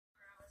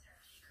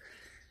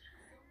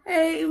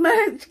Hey,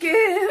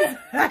 Munchkins.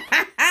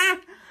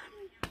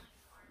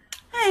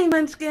 Hey,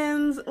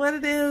 Munchkins. What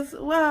it is?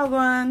 Well,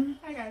 one.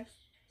 Hi, guys.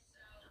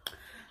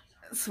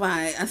 That's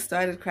why I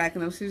started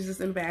cracking up. She was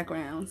just in the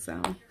background. So,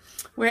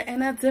 we're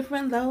in a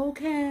different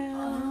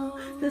locale.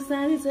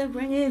 Decided to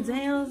bring it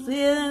down.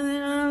 See, you know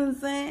what I'm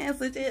saying?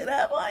 Switch it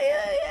up. Oh, yeah.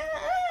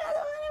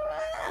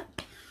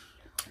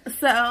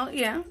 So,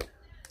 yeah.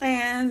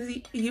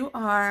 And you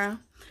are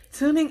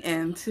tuning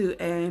in to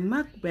a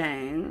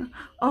mukbang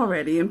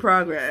already in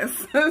progress.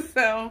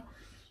 So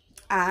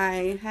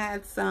I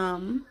had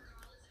some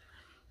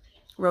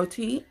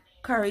roti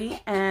curry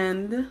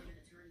and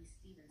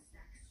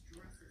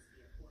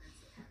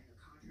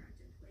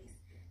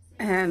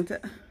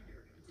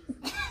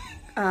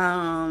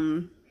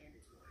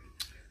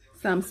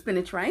some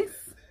spinach rice.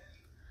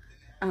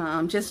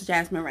 Just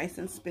jasmine rice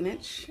and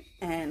spinach,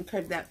 and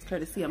that's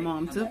courtesy of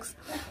Mom Dukes.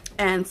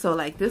 And so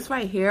like this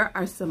right here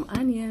are some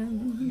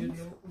onions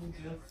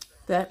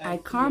that I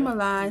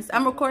caramelized.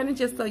 I'm recording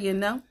just so you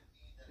know.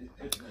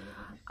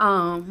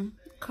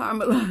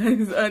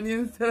 Caramelized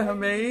onions that I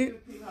made.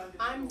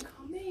 I'm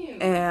coming.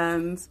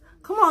 And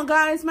come on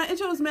guys, my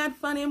intro is mad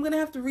funny. I'm gonna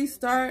have to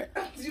restart.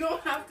 You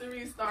don't have to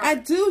restart. I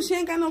do. She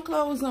ain't got no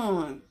clothes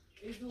on.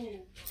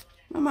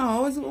 My mom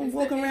always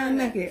walking around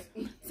naked.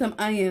 Some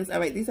onions. All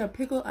right, these are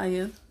pickled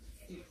onions.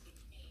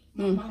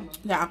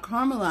 They are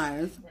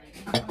caramelized.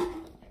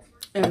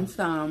 And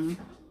some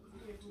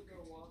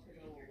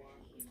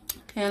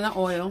can of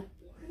oil.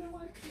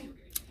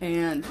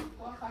 And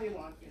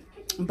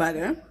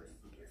butter.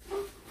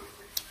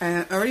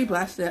 And I already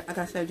blessed it. Like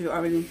I said,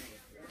 you're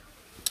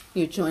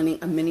joining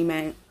a mini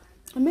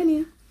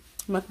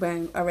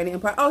mukbang already in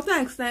part. Oh,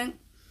 thanks.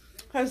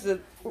 Has the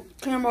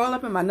camera all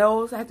up in my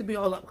nose. I have to be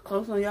all up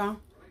close on y'all.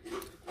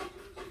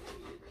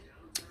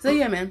 So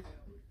yeah, man.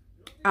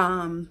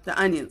 The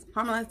onions,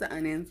 caramelized the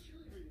onions,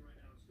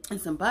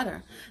 and some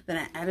butter. Then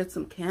I added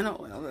some can of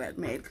oil that I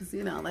made because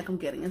you know, like I'm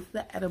getting into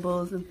the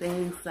edibles and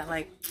things. That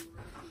like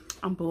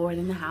I'm bored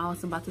in the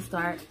house. I'm about to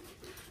start.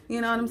 You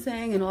know what I'm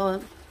saying?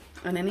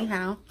 And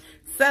anyhow,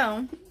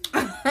 so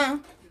I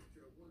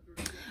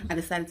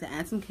decided to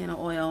add some can of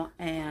oil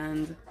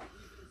and.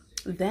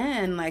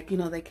 Then, like, you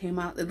know, they came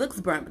out. It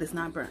looks burnt, but it's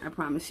not burnt. I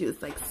promise you.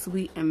 It's like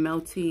sweet and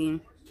melty.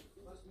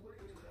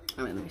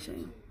 All right, let me show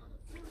you.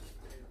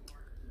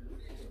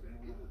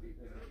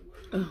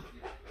 Oh,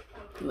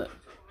 look.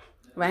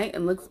 Right?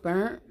 It looks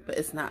burnt, but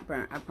it's not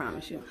burnt. I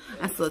promise you.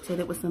 I sauteed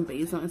it with some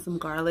basil and some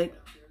garlic.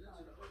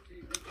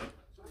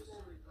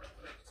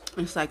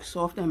 It's like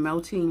soft and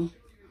melty.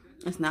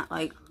 It's not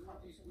like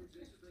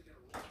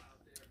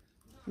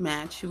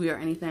mad chewy or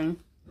anything.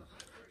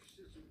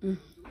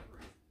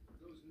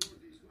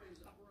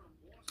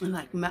 And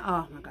like,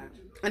 oh my god.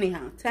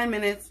 Anyhow, 10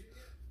 minutes,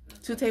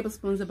 2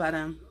 tablespoons of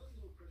butter.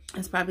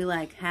 It's probably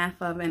like half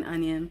of an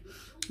onion.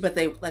 But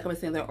they, like I was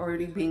saying, they're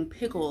already being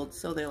pickled.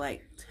 So they're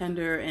like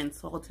tender and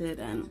salted.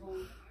 And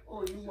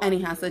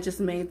anyhow, so it just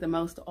made the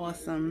most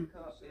awesome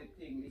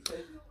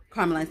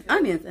caramelized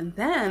onions. And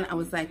then I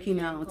was like, you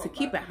know, to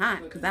keep it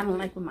hot, because I don't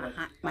like when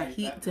my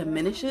heat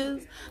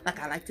diminishes.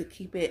 Like I like to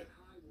keep it,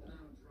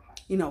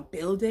 you know,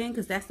 building.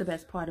 Because that's the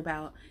best part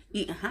about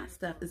eating hot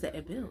stuff is that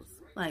it builds.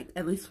 Like,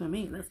 at least for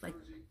me, that's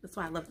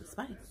why I love the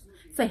spice.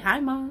 Say hi,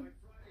 Mom.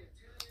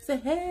 Say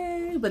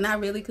hey, but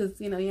not really,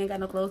 because, you know, you ain't got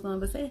no clothes on,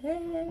 but say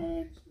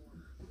hey.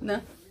 No.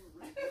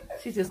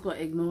 She's just going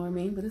to ignore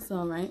me, but it's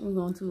all right. We're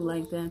going to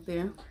like that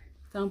there.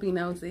 Don't be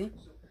nosy.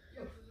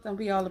 Don't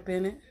be all up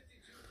in it.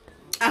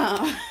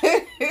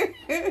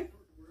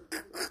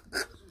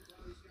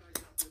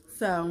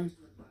 So,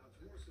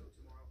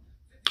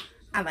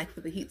 I like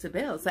for the heat to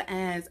build. So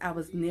as I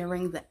was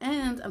nearing the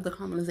end of the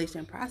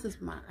caramelization process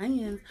for my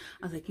onions,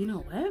 I was like, you know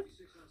what?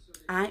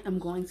 I am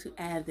going to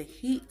add the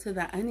heat to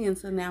the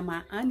onions. So now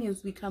my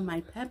onions become my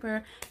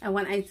pepper. And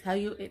when I tell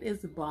you it is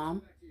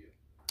bomb.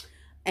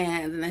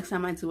 And the next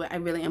time I do it, I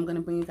really am going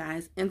to bring you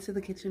guys into the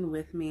kitchen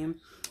with me.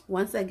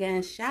 Once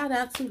again, shout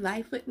out to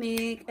Life with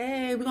Nick.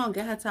 Hey, we're going to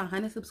get her to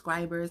 100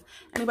 subscribers.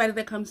 Anybody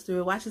that comes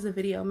through, watches the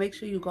video, make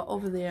sure you go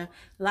over there.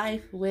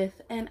 Life with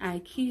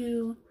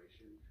NIQ.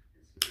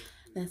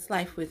 That's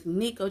Life with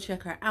Nick. Go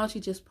check her out.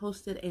 She just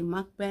posted a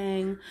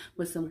mukbang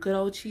with some good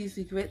old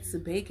cheesy grits,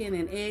 bacon,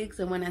 and eggs.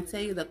 And when I tell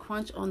you the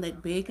crunch on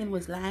that bacon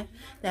was life,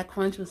 that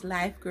crunch was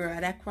life,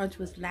 girl. That crunch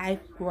was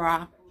life,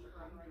 girl.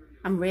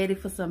 I'm ready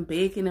for some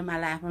bacon in my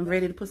life. I'm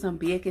ready to put some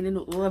bacon in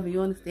the oven.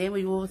 You understand what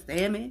you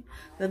understand me?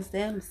 You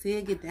understand? I'm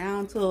saying get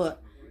down to it.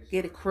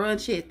 Get it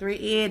crunchy,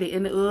 380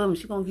 in the oven.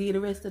 She gonna give you the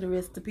rest of the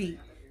recipe.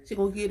 She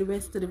gonna give you the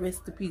rest of the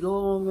recipe. Go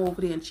on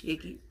over there and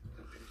check it.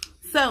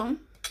 So,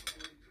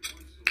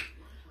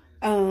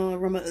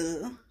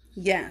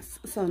 yes,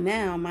 so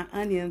now my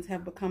onions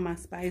have become my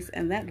spice,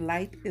 and that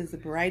light is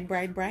bright,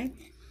 bright, bright,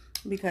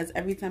 because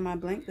every time I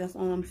blink, that's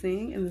all I'm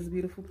seeing in this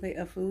beautiful plate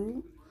of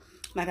food.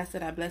 Like I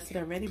said, I blessed it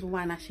already, but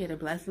why not share the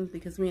blessings?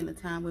 Because we're in a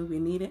time where we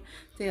need it.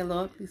 Dear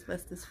Lord, please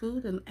bless this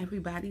food and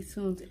everybody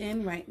tuned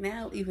in right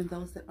now, even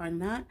those that are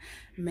not.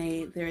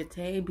 May their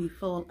day be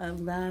full of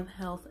love,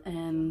 health,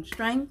 and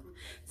strength,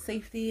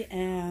 safety,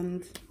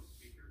 and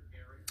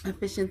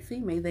efficiency.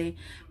 May they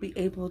be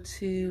able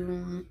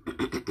to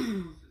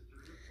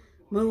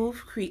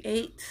move,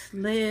 create,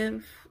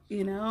 live,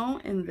 you know,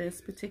 in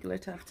this particular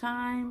tough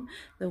time,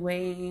 the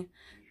way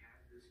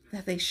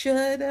that they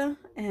should.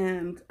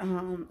 And,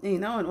 you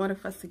know, in order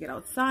for us to get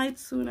outside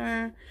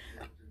sooner,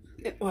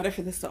 in order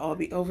for this to all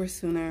be over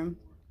sooner,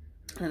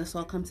 let us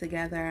all come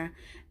together.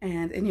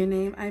 And in your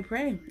name, I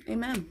pray.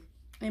 Amen.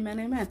 Amen,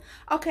 amen.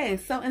 Okay,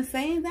 so in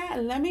saying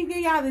that, let me give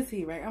y'all the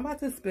tea, right? I'm about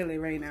to spill it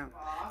right now.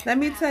 Let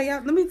me tell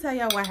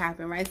y'all what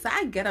happened, right? So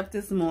I get up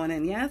this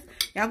morning, yes?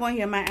 Y'all gonna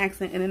hear my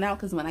accent in and out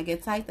because when I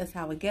get tight, that's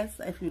how it gets.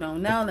 If you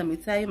don't know, let me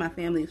tell you, my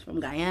family is from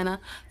Guyana,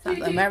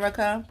 South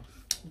America.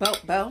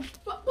 Bo.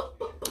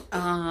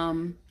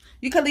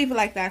 You could leave it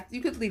like that.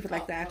 You could leave it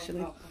like that,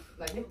 actually.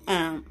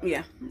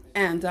 Yeah.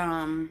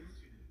 And,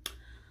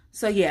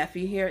 so yeah, if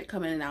you hear it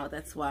coming in and out,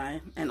 that's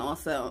why. And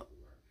also,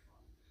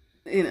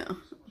 you know,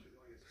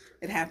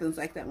 it happens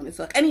like that when it's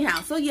like.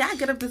 Anyhow, so yeah, I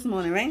get up this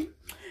morning, right?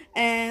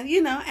 And,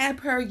 you know, as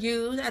per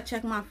you, I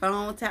check my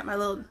phone, tap my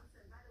little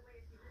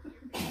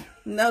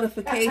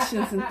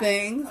notifications and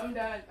things. I'm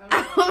done.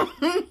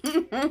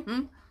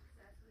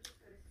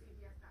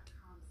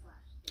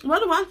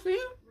 What do I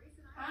see?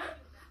 Huh?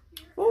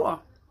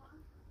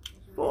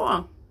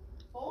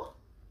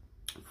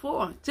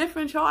 Four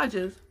different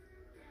charges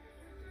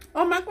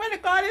on my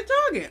credit card at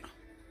Target.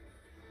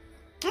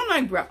 I'm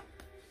like, bro,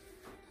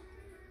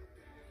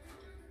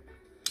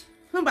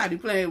 somebody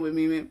playing with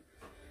me, man.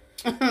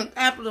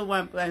 Apple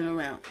wasn't playing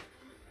around.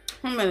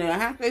 I'm in there. I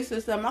have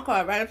to set my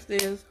card right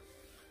upstairs.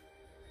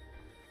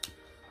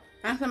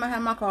 Last time I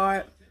had my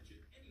card,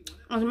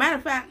 as a matter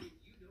of fact,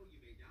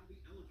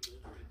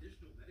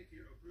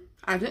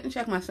 I didn't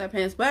check my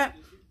sweatpants, but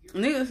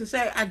needless to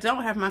say, I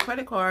don't have my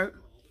credit card.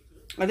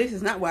 Or this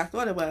is not what I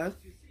thought it was.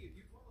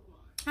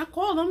 I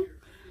called them.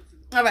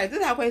 All right, this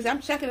is how crazy. I'm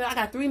checking it. I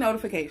got 3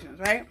 notifications,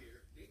 right?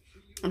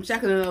 I'm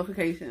checking the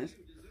notifications.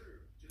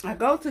 I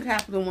go to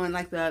Capital One,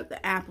 like the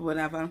app or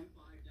whatever.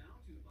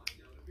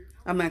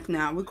 I'm like,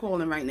 nah, we're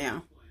calling right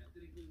now.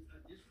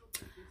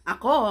 I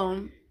call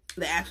them.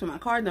 They ask for my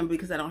card number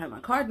because I don't have my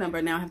card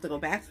number. Now I have to go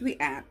back to the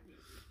app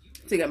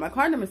to get my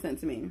card number sent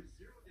to me.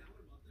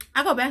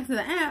 I go back to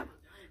the app.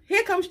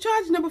 Here comes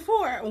charge number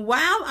 4.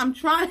 While I'm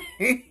trying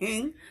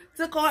to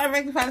call and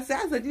rectify the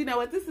sound, I said, you know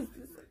what, this is,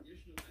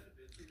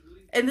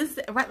 and this,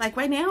 right, like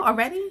right now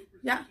already?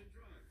 Yeah.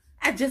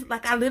 I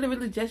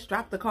literally just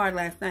dropped the card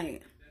last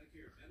night.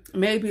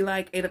 Maybe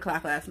like 8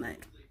 o'clock last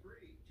night.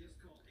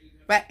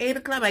 By 8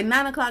 o'clock, by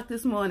 9 o'clock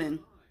this morning,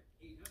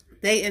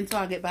 they in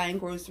Target buying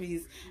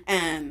groceries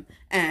and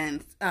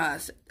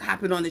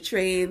hopping on the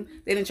train.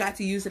 They didn't try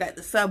to use it at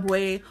the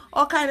subway.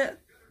 All kind of.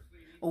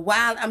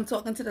 While I'm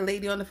talking to the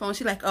lady on the phone,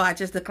 she's like, oh, I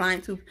just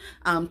declined 2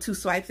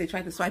 swipes. They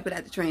tried to swipe it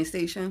at the train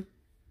station.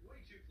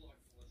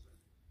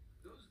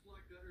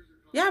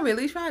 Y'all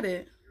really tried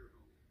it.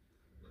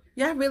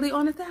 Y'all really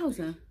on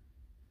 1,000.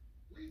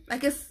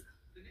 Like it's,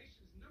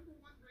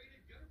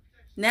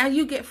 now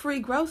you get free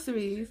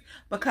groceries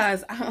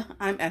because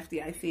I'm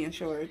FDIC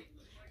insured.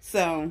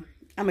 So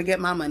I'm gonna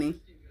get my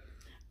money.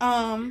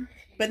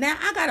 But now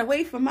I gotta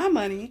wait for my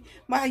money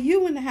while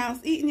you in the house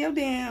eating your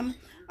damn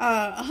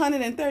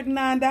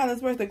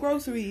 $139 worth of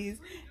groceries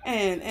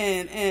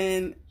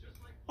and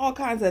all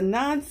kinds of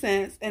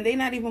nonsense, and they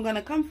not even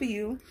gonna come for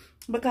you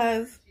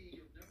because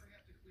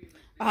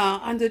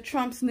under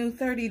Trump's new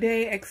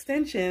 30-day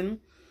extension,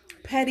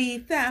 petty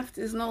theft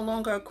is no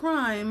longer a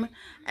crime,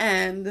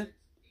 and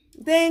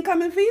they ain't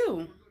coming for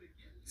you.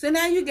 So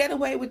now you get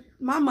away with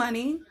my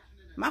money,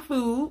 my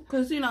food,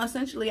 because, you know,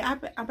 essentially I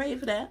paid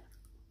for that.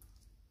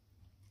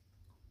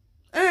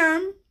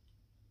 And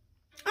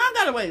I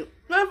gotta wait.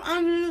 If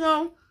I need to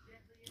go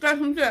get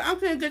some shit, I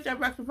can't get that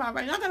breakfast pie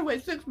right now. I gotta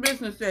wait 6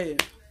 business days.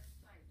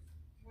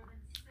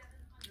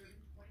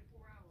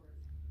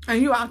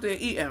 And you out there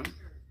eating.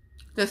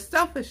 The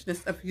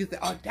selfishness of you,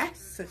 the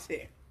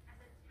audacity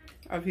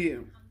of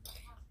you.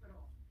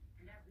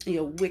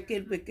 You're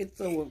wicked, wicked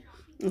soul.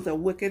 It's a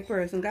wicked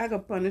person. God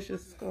gonna punish your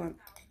scorn.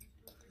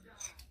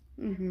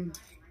 In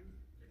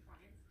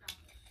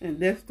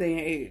this day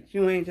and age,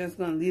 you ain't just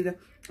gonna leave it.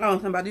 Oh,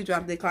 somebody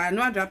dropped their car. I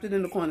know I dropped it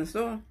in the corner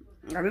store.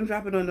 I didn't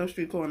drop it on no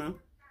street corner.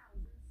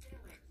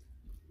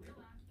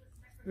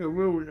 You're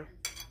rude.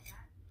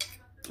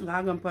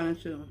 God gonna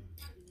punish you.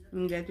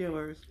 And get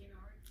yours.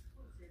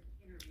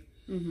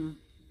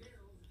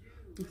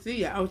 See,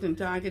 you're out in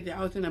Target, you're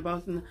out and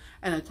about in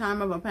a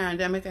time of a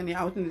pandemic, and you're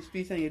out in the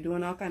streets and you're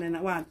doing all kind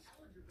of what?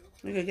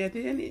 You can get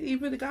it, and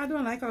even the God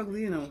don't like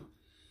ugly, you know.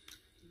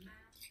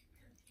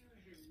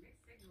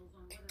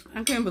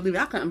 I couldn't believe it.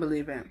 I couldn't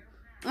believe it.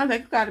 I was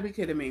like, you gotta be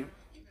kidding me.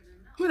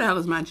 Who the hell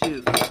is my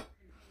shoes?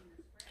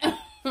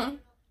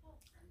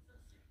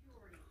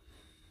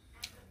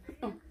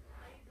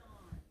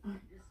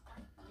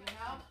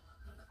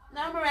 No,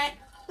 I'm alright.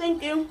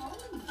 Thank you.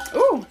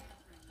 Ooh.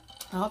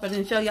 I hope I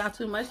didn't show y'all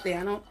too much there.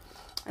 I don't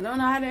know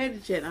how to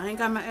edit shit. I ain't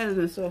got my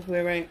editing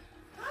software right.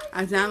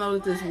 I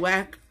downloaded this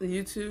whack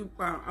YouTube.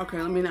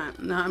 Okay, let me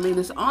not. No, I mean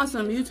this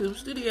awesome YouTube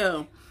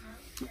studio.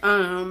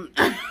 And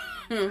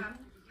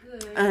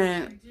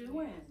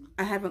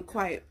I haven't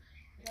quite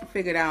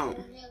figured out.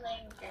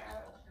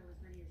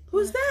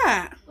 Who's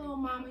that? Oh,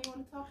 Mama, you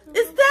want to talk to her?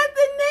 Is that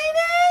the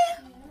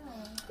Nene?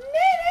 Yeah.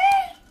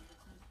 Nene?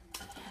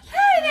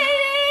 Hi,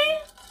 Nene.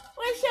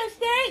 What's your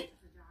state?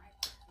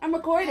 I'm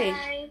recording.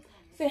 Hi.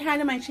 Say hi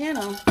to my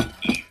channel.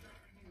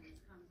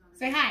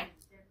 Say hi.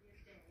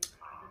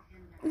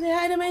 Say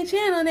hi to my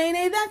channel,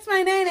 Nene. That's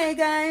my Nene,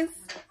 guys.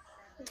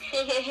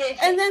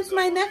 And that's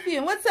my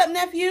nephew. What's up,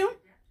 nephew?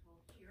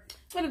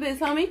 What it is,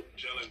 homie?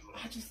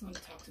 I just want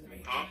to talk to the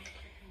baby. All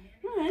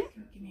right.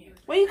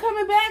 When you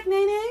coming back,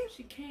 Nene?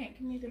 She can't.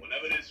 Give me the...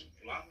 Whenever this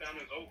lockdown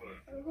is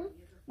over.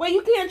 Well,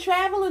 you can't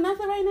travel or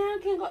nothing right now?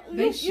 Can't go.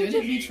 They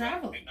shouldn't be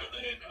traveling.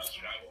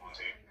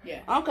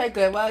 Yeah. Okay,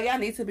 good. Well, y'all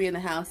need to be in the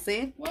house,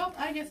 see? Well,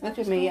 I guess Look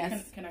at me,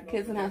 yes. Can I go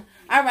Kids in the house.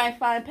 All right,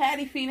 fine.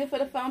 Patty feeding for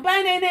the phone.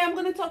 Bye, Nene. I'm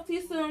going to talk to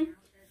you soon.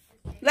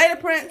 Later,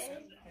 Prince.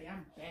 Hey,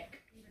 I'm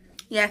back.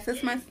 Yes,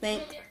 it's my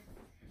stink.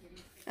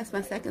 That's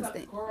my second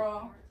stink.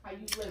 Girl, how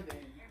you living?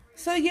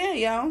 So, yeah,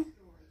 y'all.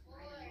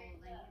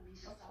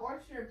 Of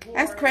course you're bored.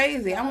 That's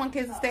crazy. I want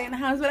kids to stay in the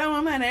house, but I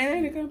want my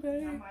Nene to come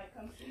back.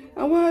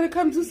 I want her to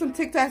come do some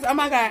TikToks. Oh,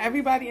 my God.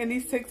 Everybody in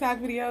these TikTok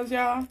videos,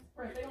 y'all.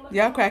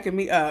 Y'all cracking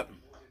me up.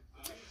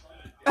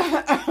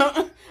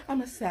 I'm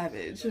a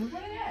savage.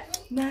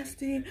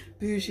 Nasty,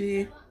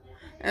 bougie,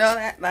 and all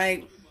that,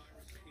 like,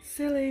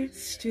 silly,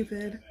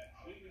 stupid.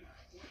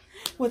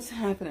 What's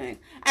happening?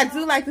 I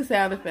do like the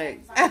sound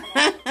effects.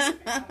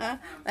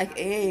 Like,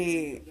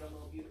 hey.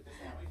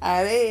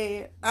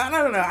 I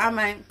don't know. I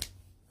might,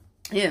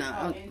 you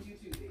know,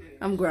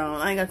 I'm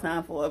grown. I ain't got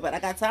time for it, but I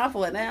got time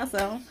for it now,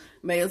 so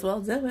may as well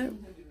do it.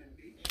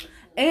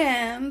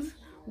 And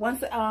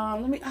once,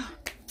 let me, oh,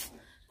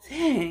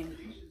 dang.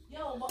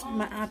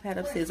 My iPad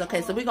upstairs.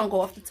 Okay, so we're going to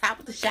go off the top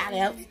with the shout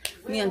outs. You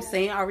know what I'm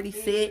saying? I already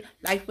said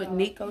Life with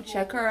Nico.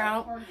 Check her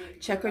out.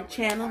 Check her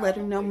channel. Let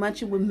her know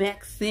Munching with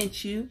Max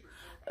sent you.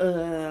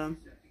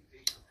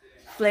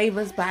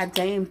 Flavors by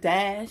Dame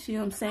Dash. You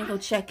know what I'm saying? Go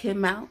check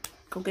him out.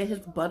 Go get his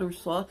butter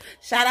sauce.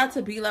 Shout out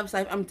to B Love's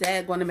Life. I'm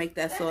dead going to make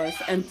that sauce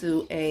and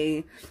do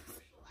a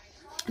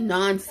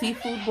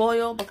non-seafood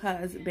boil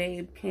because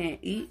babe can't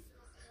eat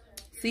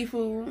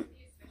seafood.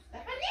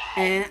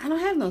 And I don't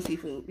have no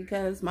seafood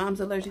because mom's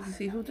allergic to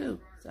seafood too.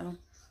 So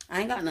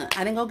I ain't got none.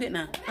 I didn't go get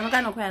none. I don't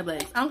got no crab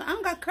legs. I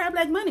don't got crab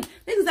leg money.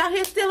 Niggas out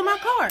here stealing my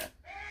card.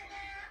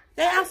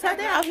 They outside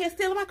there out here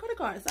stealing my credit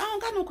cards. So I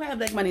don't got no crab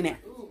leg money now.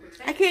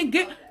 I can't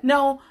get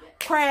no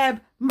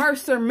crab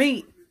Mercer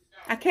meat.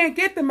 I can't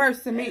get the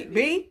Mercer meat,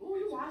 B.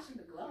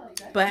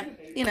 But,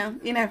 you know,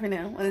 you never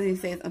know. One of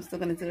these days I'm still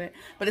going to do it.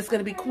 But it's going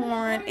to be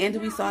corn,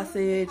 andouille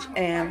sausage,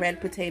 and red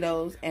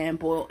potatoes, and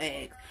boiled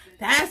eggs.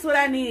 That's what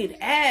I need.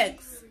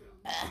 Eggs.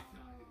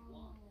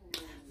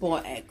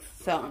 Boiled eggs.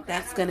 So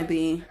that's going to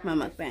be my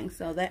mukbang.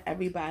 So that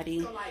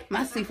everybody,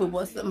 my seafood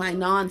boil, my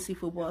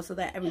non-seafood boil, so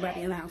that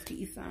everybody in the house can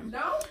eat some.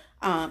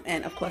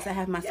 And of course I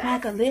have my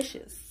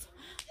Smackalicious.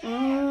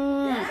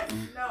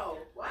 No.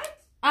 What?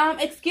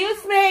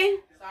 Excuse me.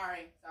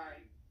 Sorry.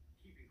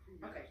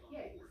 Okay.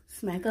 Yay.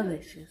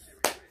 Smackalicious.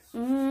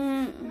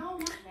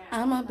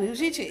 I'm a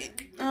bougie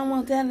chick. I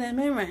want that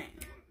lemon rain.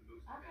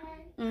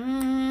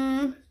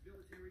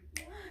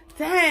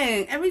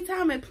 Dang. Every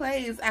time it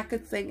plays, I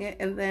could sing it,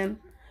 and then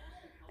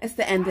it's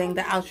the ending,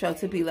 the outro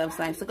to B Love's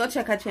Life. So go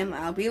check her channel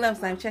out. B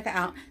Love's Life. Check her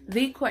out.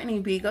 The Courtney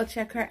B. Go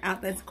check her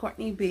out. That's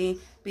Courtney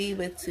B. B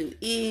with 2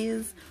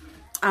 E's.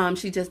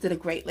 She just did a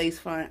great lace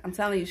front. I'm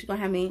telling you, she's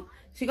gonna have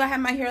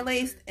my hair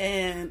laced,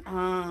 and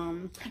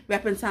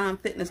Reppin' Time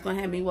Fitness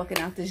gonna have me walking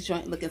out this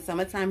joint looking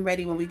summertime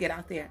ready when we get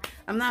out there.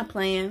 I'm not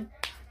playing.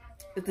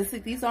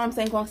 If these arms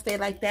ain't gonna stay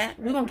like that,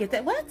 we're gonna get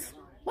that. What?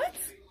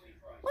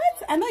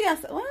 I know y'all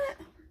said what?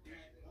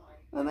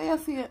 I know y'all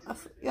see it.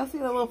 Y'all see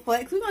the little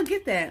flex. We're gonna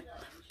get that.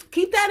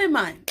 Keep that in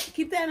mind.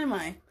 Keep that in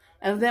mind.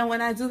 And then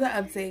when I do the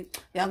update,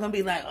 y'all gonna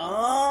be like,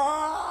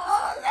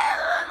 oh,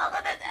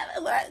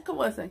 come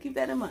on, son. Keep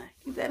that in mind.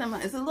 Keep that in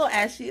mind. It's a little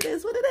ashy. It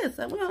is what it is.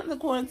 So we're not in the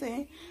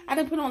quarantine. I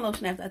didn't put on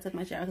lotion after I took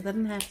my shower because I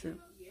didn't have to.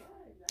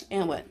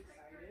 And what?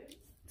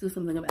 Do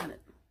something about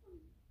it.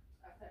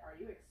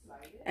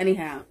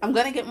 Anyhow, I'm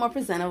gonna get more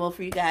presentable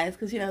for you guys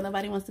because you know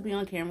nobody wants to be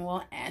on camera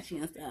all ashy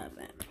and stuff.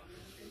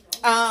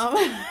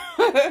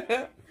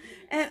 And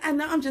I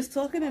know I'm just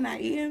talking and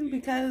not eating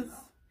because,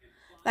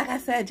 like I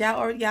said,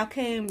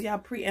 y'all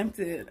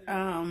preempted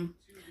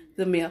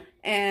the meal.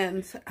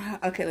 And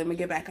okay, let me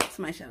get back up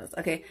to my shows.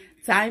 Okay,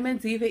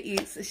 Diamond Diva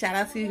Eats. Shout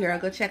out to you, girl.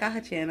 Go check out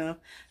her channel.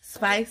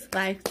 Spice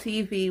Life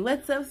TV.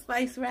 What's up,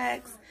 Spice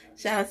Racks?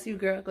 Shout out to you,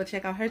 girl. Go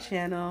check out her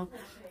channel.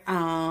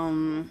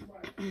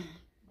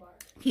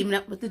 Keeping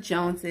Up with the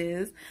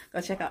Joneses.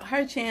 Go check out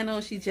her channel.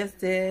 She just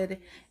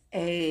did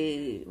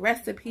a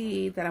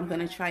recipe that I'm going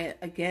to try it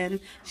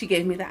again. She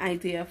gave me the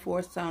idea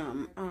for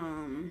some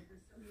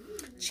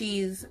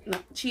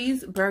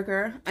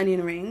cheeseburger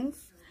onion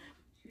rings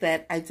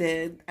that I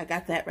did. I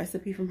got that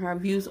recipe from her.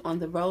 Views on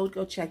the Road.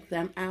 Go check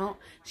them out.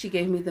 She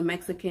gave me the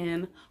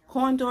Mexican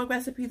corn dog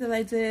recipe that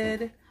I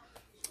did.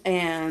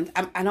 And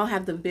I don't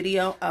have the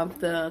video of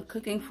the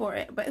cooking for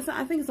it, but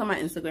I think it's on my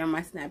Instagram,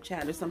 my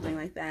Snapchat, or something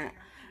like that.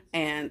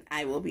 And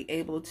I will be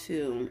able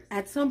to,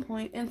 at some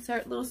point,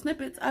 insert little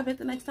snippets of it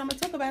the next time I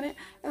talk about it.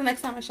 And the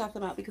next time I shout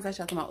them out, because I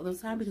shout them out all the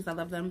time because I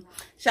love them.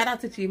 Shout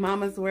out to G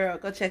Mama's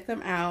World. Go check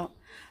them out.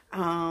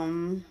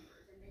 Let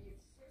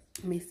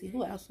me see.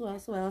 Who else?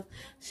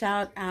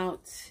 Shout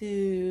out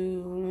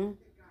to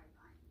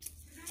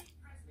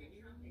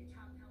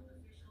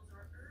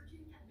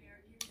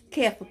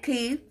Careful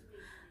Keith.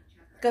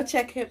 Go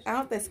check him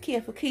out. That's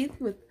Careful Keith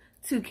with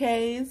 2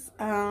 Ks.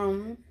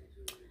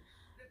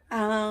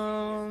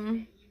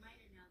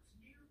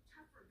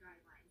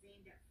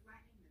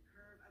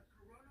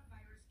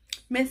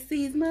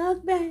 Missy's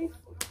Mukbangs.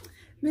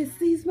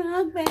 Missy's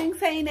Mukbangs.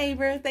 Hey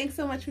neighbor, thanks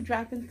so much for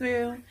dropping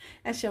through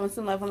and showing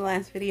some love on the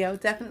last video.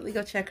 Definitely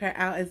go check her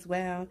out as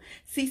well.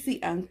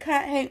 CC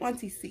Uncut. Hey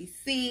Auntie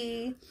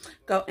CC.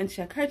 Go and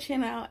check her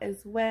channel out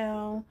as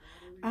well.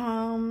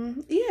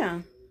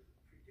 Yeah.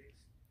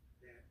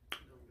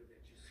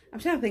 I'm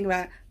trying to think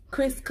about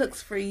Chris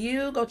Cooks for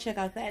You. Go check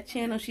out that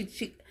channel.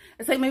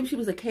 It's like maybe she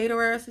was a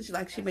caterer, so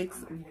she makes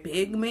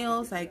big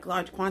meals, like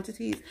large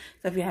quantities.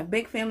 So if you have a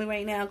big family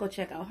right now, go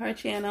check out her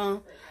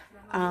channel.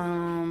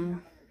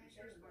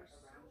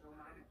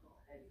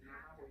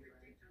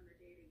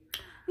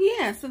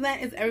 Yeah, so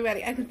that is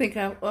everybody I can think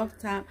of off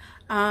the top.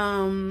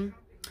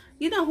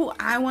 You know who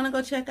I want to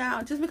go check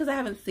out? Just because I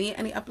haven't seen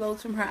any uploads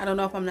from her, I don't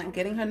know if I'm not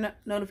getting her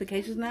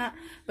notifications now.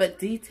 But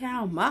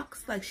Detail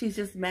Mux, like she's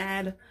just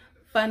mad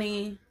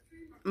funny.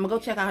 I'm gonna go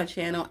check out her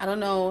channel. I don't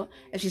know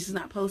if she's just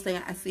not posting.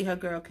 I see her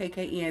girl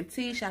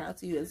KKENT. Shout out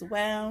to you as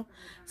well.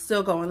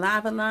 Still going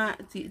live a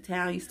lot.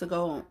 Detail used to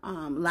go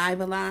live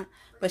a lot,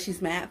 but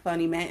she's mad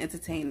funny, mad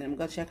entertaining.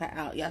 Go check her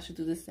out. Y'all should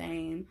do the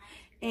same.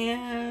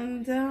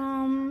 And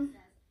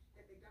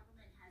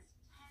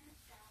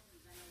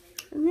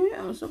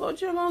yeah, so go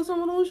check out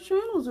some of those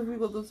channels if you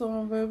got the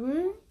time,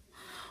 baby.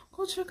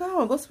 Go check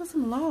out. Go spend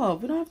some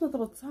love. We don't have nothing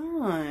but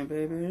time,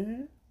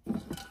 baby.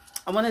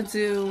 I'm going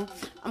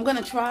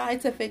to try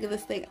to figure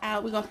this thing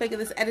out. We're going to figure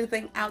this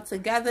editing out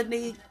together,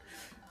 Nick.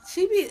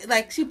 She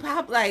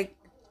pop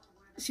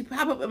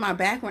up in my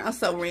background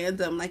so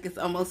random, like it's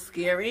almost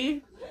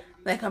scary.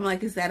 Like, I'm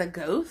like, is that a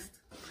ghost?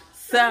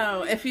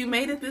 So, if you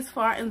made it this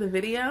far in the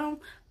video,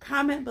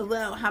 comment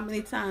below how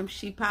many times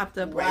she popped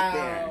up right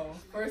there.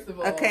 First of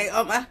all. Okay,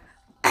 on my...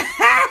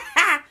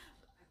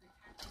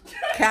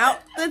 Count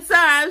the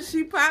times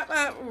she popped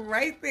up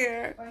right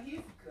there. But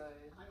he's good.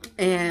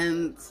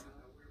 And...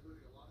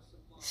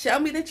 show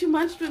me that you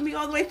munched with me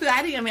all the way through.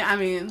 I didn't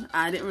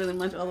really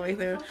munch all the way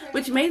through,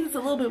 which made this a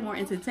little bit more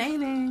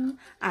entertaining,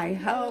 I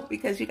hope,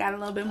 because you got a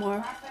little bit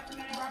more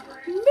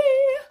me,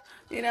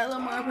 you know, a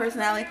little more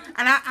personality.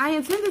 And I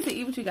intended to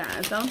eat with you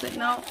guys. Don't think,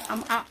 no,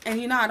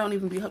 and you know I don't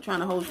even be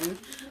trying to hold you,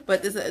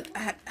 but this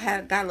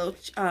got a little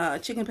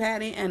chicken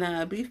patty and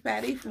a beef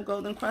patty from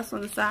Golden Crust on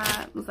the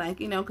side. It was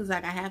like, you know, because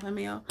I got half a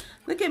meal.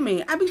 Look at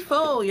me. I be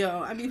full,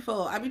 y'all. I be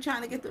full. I be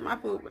trying to get through my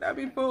food, but I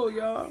be full,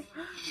 y'all.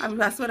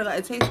 I swear to God,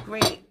 it tastes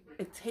great.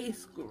 It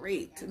tastes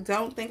great.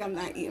 Don't think I'm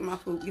not eating my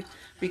food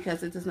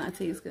because it does not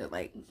taste good.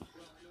 Like,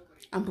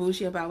 I'm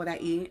bougie about what I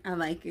eat. I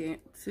like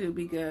it to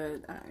be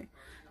good. I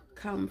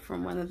come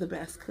from one of the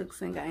best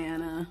cooks in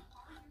Guyana.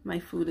 My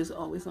food is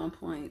always on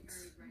point.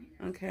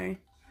 Okay?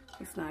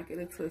 Let's not get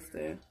it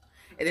twisted.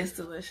 It is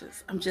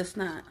delicious. I'm just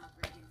not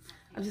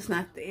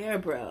there,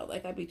 bro.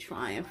 Like, I be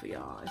trying for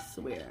y'all, I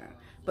swear.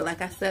 But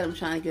like I said, I'm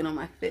trying to get on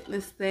my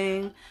fitness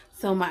thing.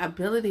 So my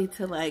ability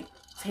to, like,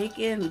 take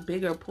in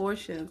bigger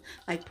portions,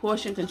 like,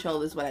 portion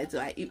control is what I do.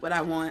 I eat what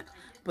I want,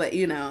 but,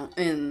 you know,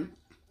 in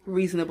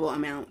reasonable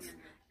amounts.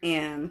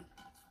 And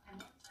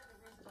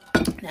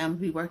now I'm going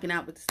to be working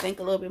out with the stink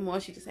a little bit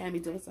more. She just had me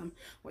doing some,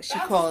 what she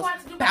calls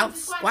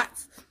bounce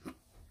squats.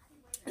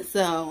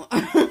 So,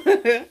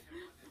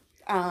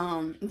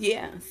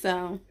 yeah,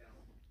 so...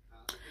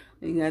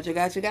 Gotcha.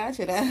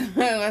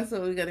 That's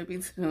what we're going to be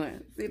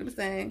doing. See what I'm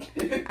saying?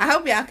 I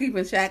hope y'all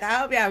keeping track. I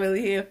hope y'all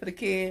really here for the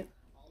kid.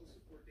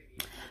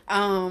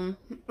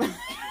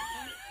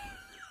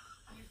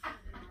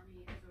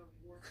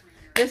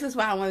 This is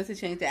why I wanted to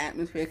change the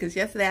atmosphere. Because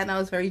yesterday I know it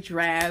was very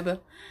drab.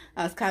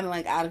 I was kind of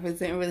like out of it.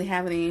 Didn't really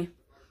have any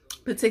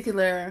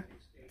particular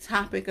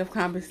topic of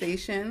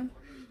conversation.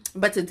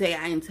 But today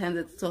I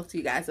intended to talk to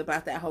you guys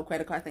about that whole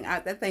credit card thing.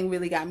 That thing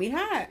really got me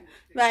hot.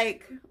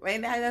 Like,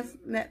 right now,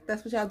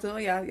 that's what y'all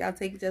doing. Y'all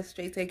just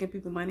straight taking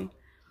people money.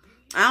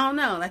 I don't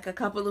know. Like, a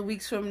couple of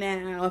weeks from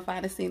now, if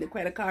I'd have seen the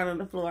credit card on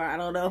the floor, I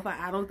don't know if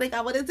I don't think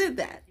I would have did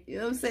that. You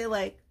know what I'm saying?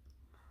 Like,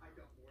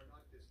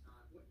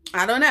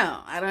 I don't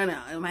know.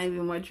 It might be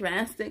more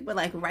drastic. But,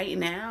 like, right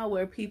now,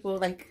 where people,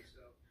 like,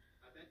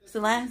 it's the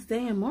last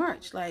day in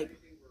March. Like,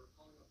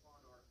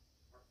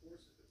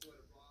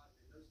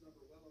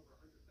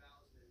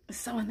 it's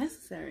so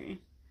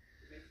unnecessary.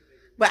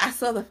 But I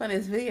saw the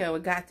funniest video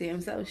with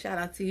Goddamn So. Shout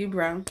out to you,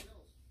 bro.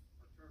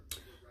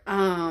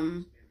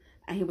 And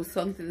he was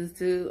talking to this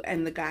dude,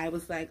 and the guy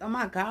was like, "Oh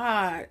my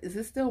God, is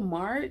it still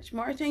March?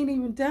 March ain't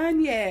even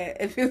done yet."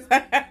 If it's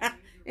like,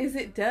 is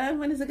it done?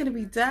 When is it gonna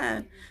be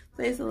done?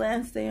 Today's the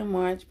last day of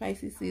March.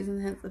 Pisces season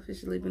has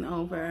officially been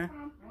over.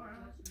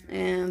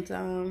 And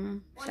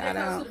shout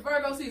out to the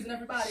Virgo season,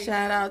 everybody.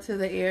 Shout out to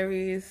the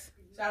Aries.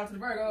 Shout out to the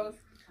Virgos.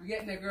 We're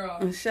getting there, girl.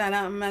 And shout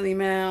out Melly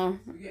Mel.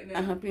 We're getting there.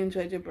 I hope you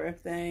enjoyed your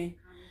birthday.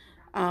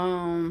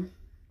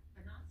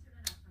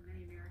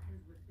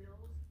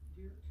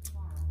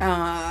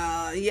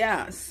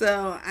 Yeah,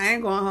 so I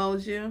ain't gonna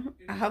hold you.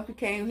 I hope you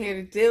came here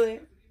to do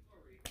it.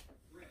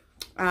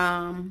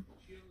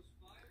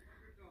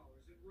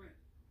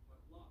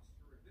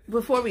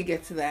 Before we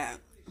get to that,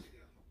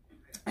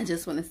 I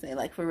just want to say,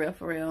 like, for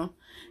real,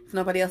 if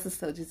nobody else has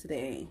told you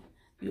today,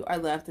 you are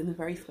loved in a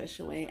very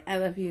special way. I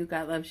love you.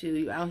 God loves you.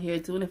 You're out here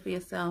doing it for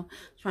yourself,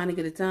 trying to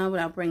get it done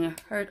without bringing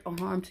hurt or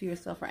harm to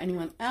yourself or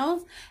anyone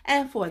else.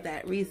 And for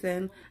that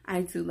reason,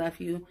 I do love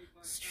you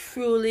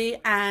truly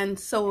and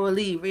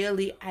solely.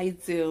 Really, I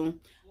do.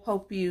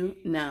 Hope you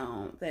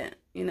know that,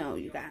 you know,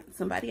 you got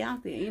somebody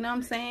out there. You know what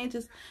I'm saying?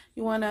 Just,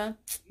 you want to,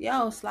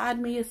 slide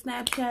me your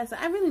Snapchat. So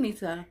I really need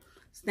to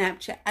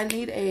Snapchat.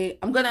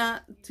 I'm going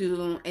to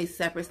do a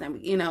separate Snap.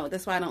 You know,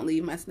 that's why I don't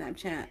leave my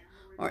Snapchat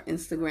or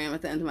Instagram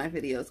at the end of my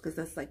videos, because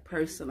that's like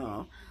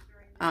personal.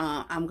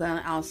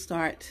 I'll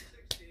start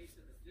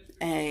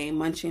a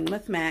Munching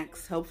with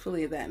Max.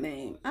 Hopefully that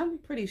name, I'm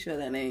pretty sure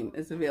that name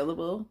is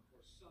available.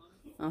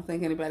 I don't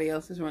think anybody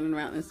else is running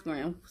around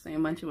Instagram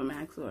saying Munching with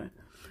Max, or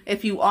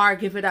if you are,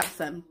 give it up,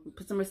 son.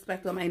 Put some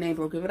respect on my name,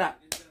 bro. Give it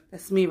up.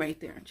 That's me right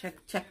there. Check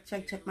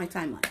my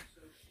timeline.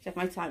 Check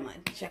my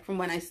timeline. Check from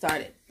when I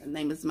started. The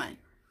name is mine.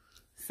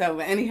 So,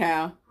 but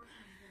anyhow,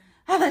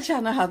 I'll let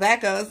y'all know how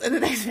that goes in the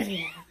next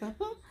video.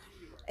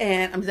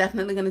 And I'm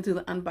definitely going to do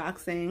the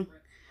unboxing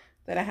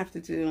that I have to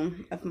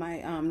do of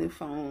my new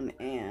phone,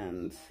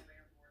 and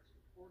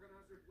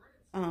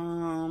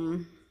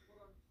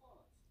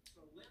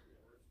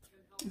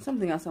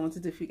something else I want to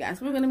do for you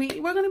guys. We're gonna be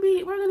here. We're gonna be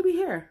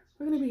here.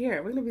 We're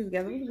gonna be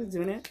together. We're gonna be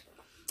doing it.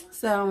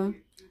 So,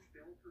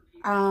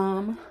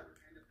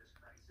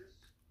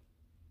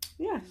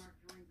 yes.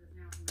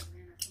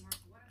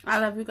 I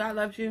love you. God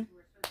loves you.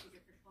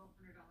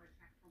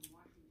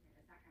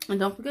 And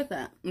don't forget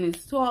that we need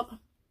to talk.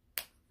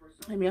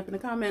 Hit me up in the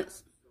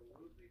comments.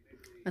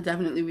 I'll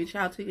definitely reach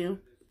out to you.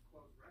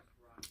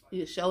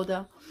 Your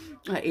shoulder,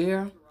 or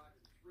ear,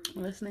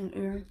 listening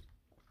ear.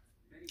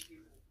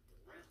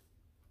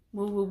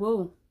 Woo, woo,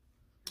 woo.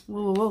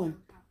 Woo, woo, woo.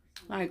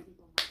 Like,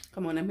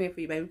 come on, I'm here for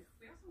you, baby.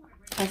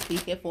 Let's be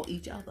here for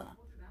each other.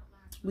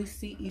 We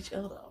see each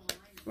other.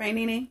 Right,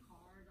 Nene?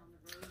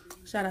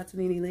 Shout out to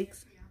Nene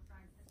Leaks.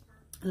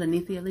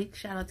 Lanithia Leaks,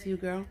 shout out to you,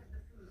 girl.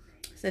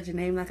 Said your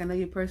name like I know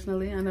you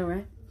personally. I know,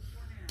 right?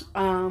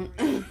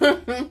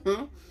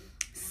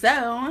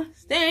 So,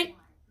 Stink.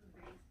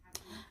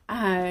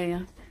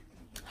 I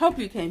hope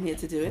you came here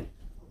to do it.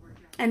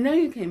 I know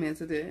you came here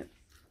to do it.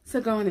 So,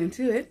 going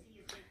into it,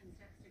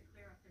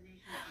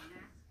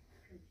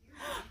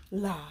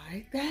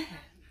 like that.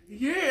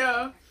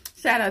 Yeah.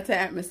 Shout out to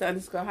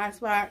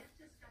 @Mr_Hotspot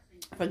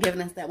for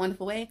giving us that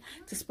wonderful way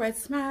to spread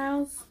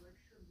smiles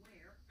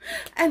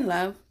and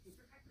love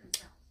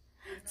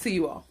to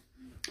you all.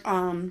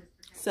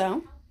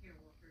 So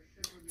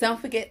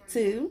don't forget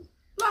to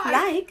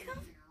like,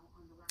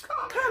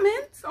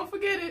 comment, don't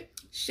forget it,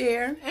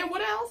 share, and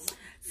what else?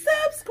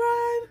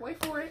 Subscribe.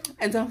 Wait for it.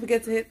 And don't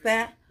forget to hit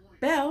that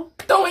bell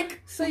Doink,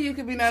 so you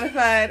can be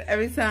notified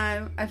every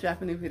time I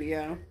drop a new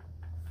video.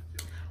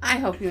 I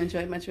hope you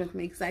enjoyed Munching with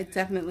me, because I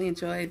definitely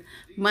enjoyed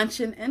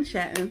munching and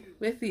chatting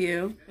with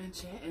you. And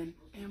chatting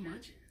and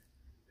munching.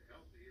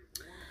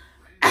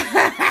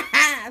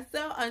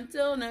 So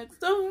until next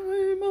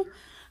time,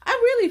 I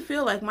really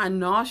feel like my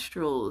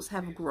nostrils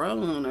have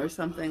grown or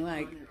something.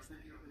 Like,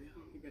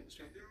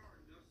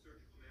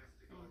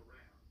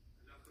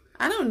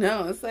 I don't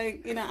know. It's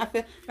like, you know, I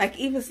feel like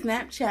even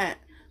Snapchat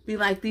be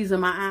like, these are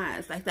my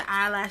eyes. Like the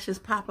eyelashes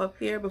pop up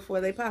here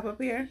before they pop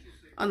up here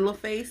on the little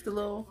face, the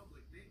little...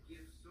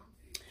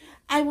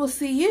 I will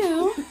see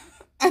you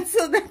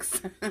until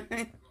next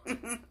time.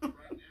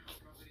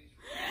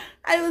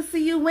 I will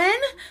see you when,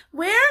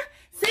 where?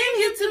 Same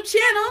YouTube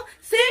channel,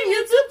 same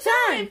YouTube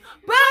time.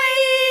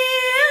 Bye!